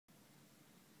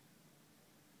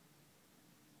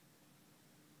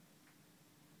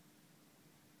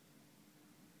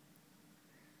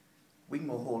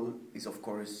Wigmore Hall is, of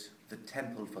course, the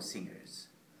temple for singers.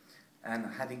 And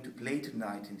having to play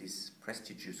tonight in this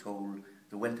prestigious hall,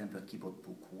 the Well-Tempered Keyboard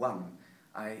Book 1,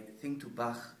 I think to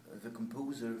Bach, the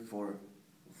composer for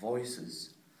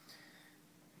voices.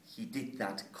 He did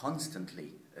that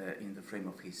constantly in the frame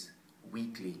of his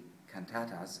weekly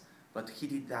cantatas, but he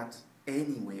did that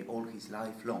anyway all his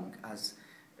life long, as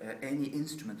any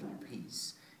instrumental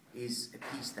piece is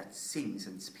a piece that sings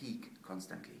and speaks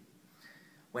constantly.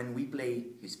 When we play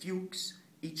his fugues,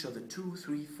 each of the 2,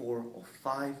 3, 4 or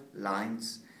 5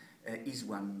 lines is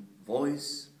one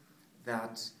voice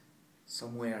that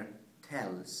somewhere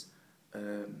tells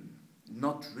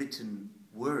not written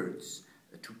words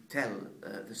to tell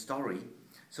the story,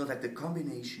 so that the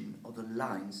combination of the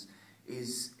lines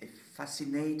is a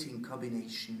fascinating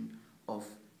combination of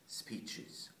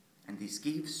speeches. And this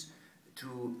gives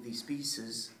to these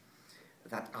pieces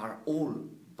that are all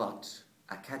but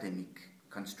academic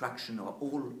construction or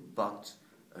all but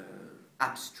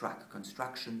abstract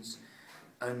constructions,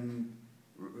 an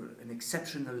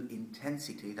exceptional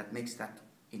intensity that makes that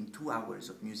in 2 hours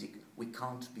of music we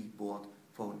can't be bored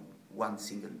for one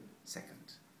single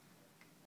second.